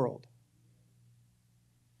changed the world.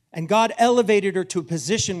 And God elevated her to a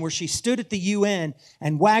position where she stood at the UN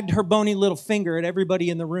and wagged her bony little finger at everybody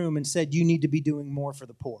in the room and said, you need to be doing more for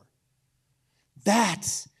the poor.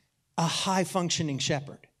 That's a high-functioning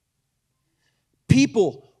shepherd.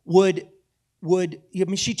 People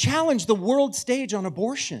she challenged the world stage on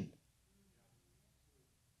abortion.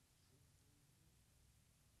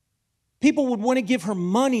 People would want to give her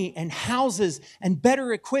money and houses and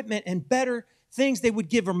better equipment and better things. They would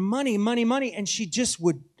give her money, and she just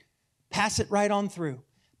would pass it right on through.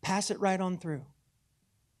 Pass it right on through.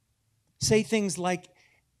 Say things like,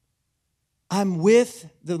 I'm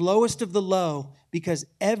with the lowest of the low because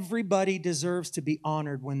everybody deserves to be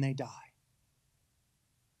honored when they die.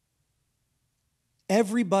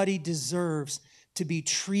 Everybody deserves to be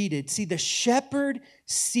treated. See, the shepherd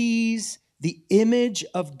sees the image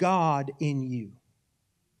of God in you.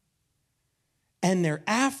 And they're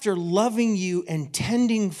after loving you and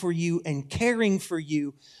tending for you and caring for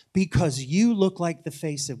you because you look like the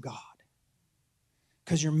face of God.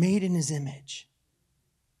 Because you're made in his image.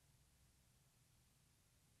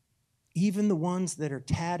 Even the ones that are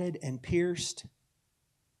tatted and pierced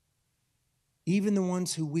Even the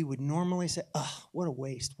ones who we would normally say, oh, what a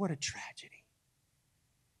waste, what a tragedy.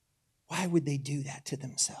 Why would they do that to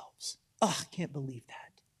themselves? Oh, I can't believe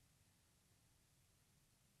that.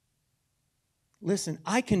 Listen,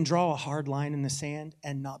 I can draw a hard line in the sand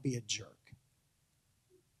and not be a jerk.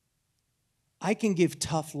 I can give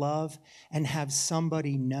tough love and have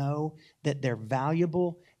somebody know that they're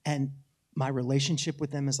valuable and my relationship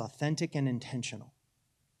with them is authentic and intentional.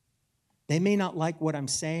 They may not like what I'm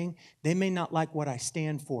saying. They may not like what I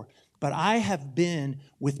stand for. But I have been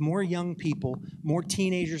with more young people, more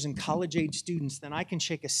teenagers and college-age students than I can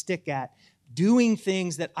shake a stick at, doing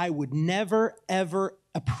things that I would never, ever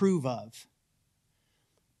approve of.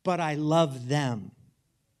 But I love them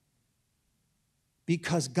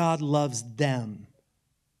because God loves them.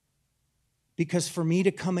 Because for me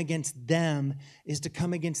to come against them is to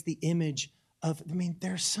come against the image of,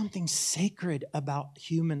 there's something sacred about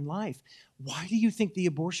human life. Why do you think the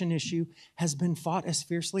abortion issue has been fought as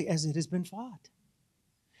fiercely as it has been fought?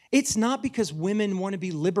 It's not because women want to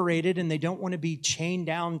be liberated and they don't want to be chained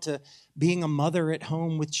down to being a mother at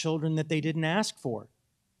home with children that they didn't ask for.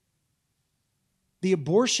 The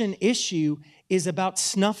abortion issue is about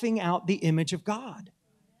snuffing out the image of God.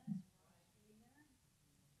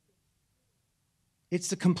 It's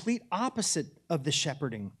the complete opposite of the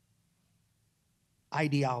shepherding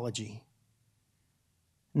ideology.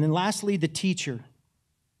 And then lastly, the teacher,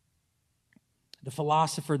 the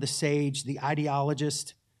philosopher, the sage, the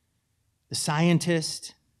ideologist, the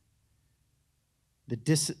scientist, the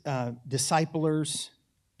disciplers,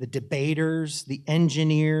 the debaters, the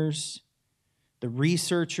engineers, the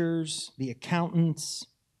researchers, the accountants,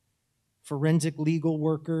 forensic legal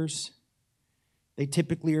workers. They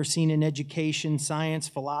typically are seen in education, science,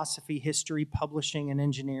 philosophy, history, publishing, and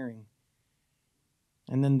engineering.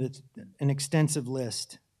 And then an extensive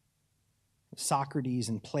list of Socrates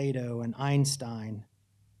and Plato and Einstein,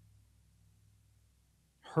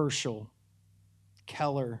 Herschel,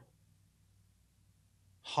 Keller,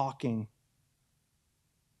 Hawking.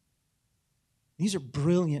 These are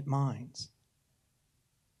brilliant minds.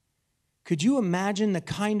 Could you imagine the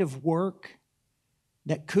kind of work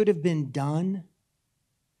that could have been done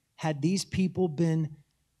had these people been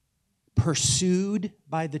pursued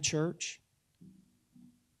by the church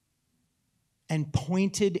and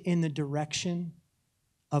pointed in the direction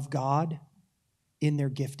of God in their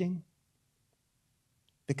gifting?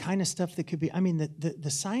 The kind of stuff that could be,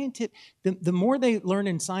 the scientific, the more they learn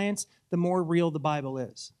in science, the more real the Bible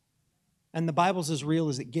is. And the Bible's as real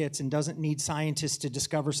as it gets and doesn't need scientists to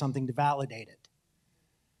discover something to validate it.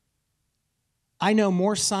 I know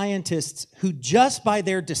more scientists who just by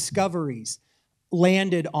their discoveries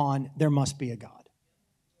landed on there must be a God.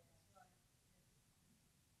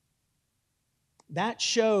 That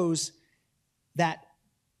shows that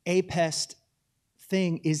apest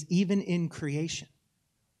thing is even in creation.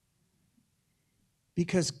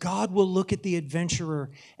 Because God will look at the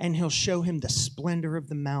adventurer and he'll show him the splendor of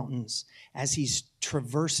the mountains as he's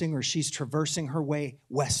traversing or she's traversing her way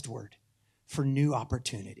westward for new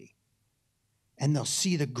opportunity. And they'll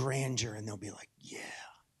see the grandeur and they'll be like, yeah,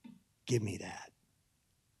 give me that.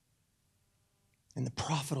 And the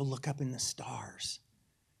prophet will look up in the stars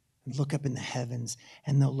and look up in the heavens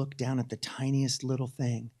and they'll look down at the tiniest little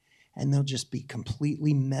thing and they'll just be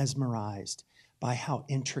completely mesmerized by how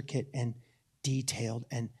intricate and detailed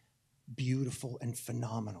and beautiful and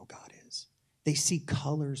phenomenal God is. They see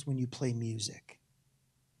colors when you play music.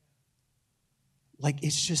 Like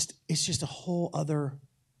it's just a whole other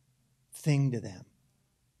thing to them.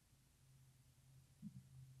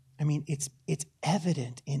 It's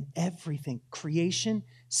evident in everything. Creation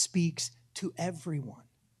speaks to everyone.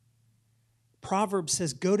 Proverbs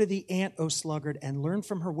says, "Go to the ant, O sluggard, and learn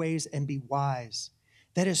from her ways and be wise."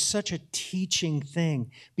 That is such a teaching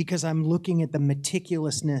thing because I'm looking at the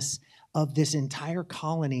meticulousness of this entire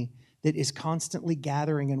colony that is constantly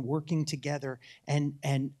gathering and working together. And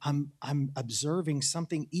I'm observing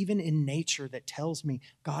something even in nature that tells me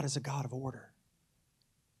God is a God of order.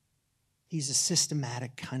 He's a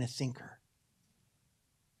systematic kind of thinker.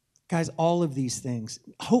 Guys, all of these things,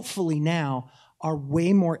 hopefully now, are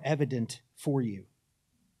way more evident for you.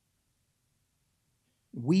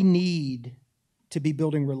 We need to be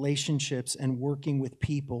building relationships and working with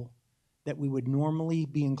people that we would normally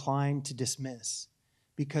be inclined to dismiss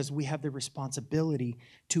because we have the responsibility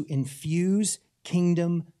to infuse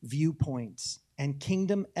kingdom viewpoints and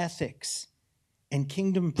kingdom ethics and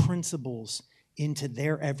kingdom principles into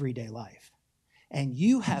their everyday life. And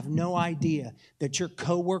you have no idea that your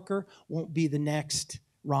coworker won't be the next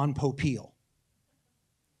Ron Popeil.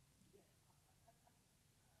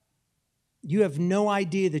 You have no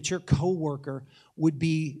idea that your coworker would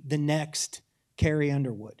be the next Carrie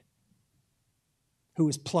Underwood, who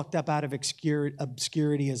was plucked up out of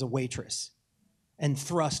obscurity as a waitress and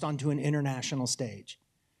thrust onto an international stage.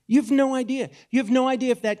 You have no idea. You have no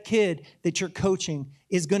idea if that kid that you're coaching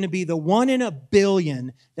is going to be the 1 in a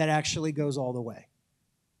billion that actually goes all the way.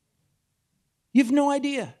 You have no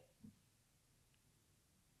idea.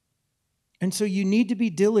 And so you need to be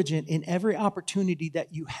diligent in every opportunity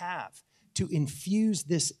that you have to infuse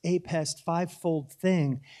this APEST fivefold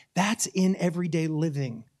thing. That's in everyday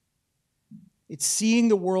living. It's seeing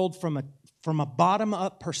the world from a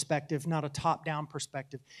bottom-up perspective, not a top-down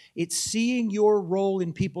perspective. It's seeing your role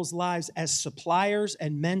in people's lives as suppliers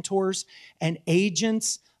and mentors and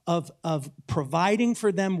agents of providing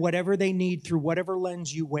for them whatever they need through whatever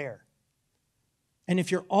lens you wear. And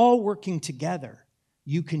if you're all working together,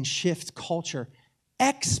 you can shift culture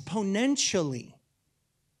exponentially.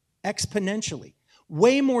 Exponentially.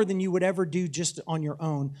 Way more than you would ever do just on your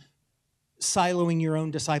own, siloing your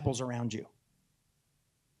own disciples around you.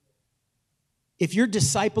 If you're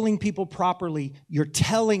discipling people properly, you're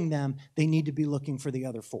telling them they need to be looking for the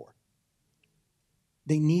other 4.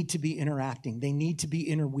 They need to be interacting. They need to be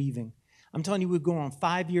interweaving. I'm telling you, we've gone on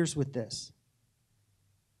 5 years with this.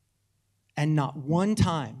 And not one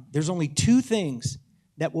time, there's only 2 things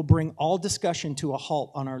that will bring all discussion to a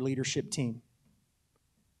halt on our leadership team.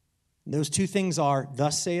 And those 2 things are,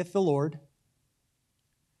 thus saith the Lord,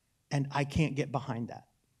 and I can't get behind that.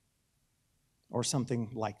 Or something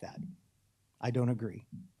like that. I don't agree.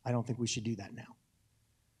 I don't think we should do that now.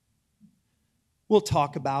 We'll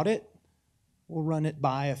talk about it. We'll run it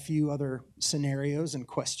by a few other scenarios and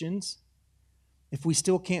questions. If we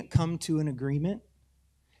still can't come to an agreement,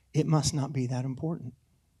 it must not be that important.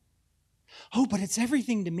 Oh, but it's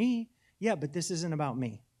everything to me. Yeah, but this isn't about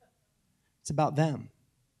me. It's about them.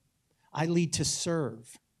 I lead to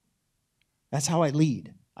serve. That's how I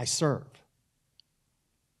lead. I serve.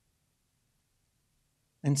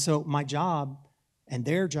 And so my job and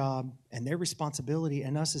their responsibility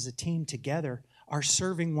and us as a team together are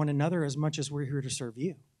serving one another as much as we're here to serve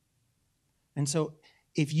you. And so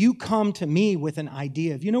if you come to me with an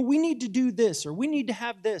idea of, we need to do this, or we need to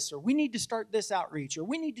have this, or we need to start this outreach, or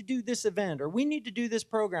we need to do this event, or we need to do this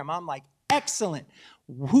program, I'm like, excellent.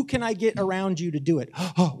 Who can I get around you to do it?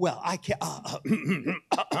 Oh, well, I can't.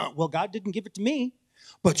 Well, God didn't give it to me,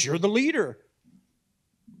 but you're the leader.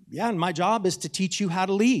 Yeah, and my job is to teach you how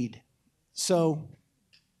to lead. So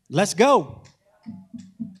let's go.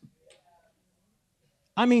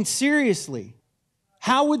 I mean, seriously,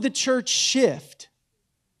 how would the church shift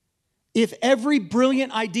if every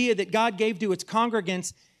brilliant idea that God gave to its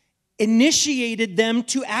congregants initiated them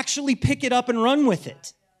to actually pick it up and run with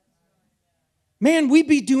it? Man, we'd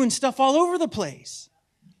be doing stuff all over the place.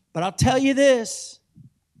 But I'll tell you this.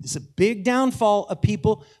 It's a big downfall of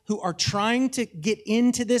people who are trying to get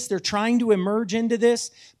into this. They're trying to emerge into this,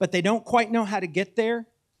 but they don't quite know how to get there.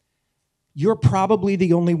 You're probably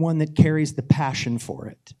the only one that carries the passion for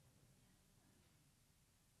it.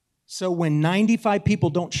 So when 95 people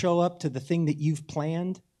don't show up to the thing that you've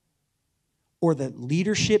planned, or the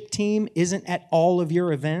leadership team isn't at all of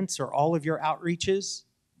your events or all of your outreaches,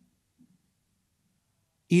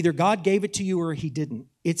 either God gave it to you or he didn't.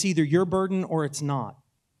 It's either your burden or it's not.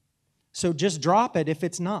 So just drop it if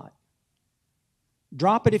it's not.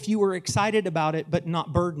 Drop it if you were excited about it but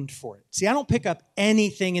not burdened for it. See, I don't pick up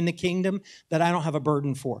anything in the kingdom that I don't have a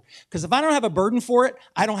burden for. Because if I don't have a burden for it,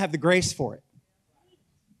 I don't have the grace for it.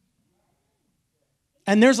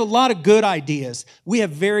 And there's a lot of good ideas. We have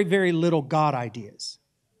very, very little God ideas.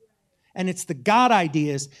 And it's the God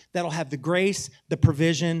ideas that'll have the grace, the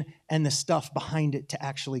provision, and the stuff behind it to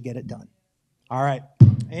actually get it done. All right.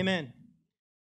 Amen.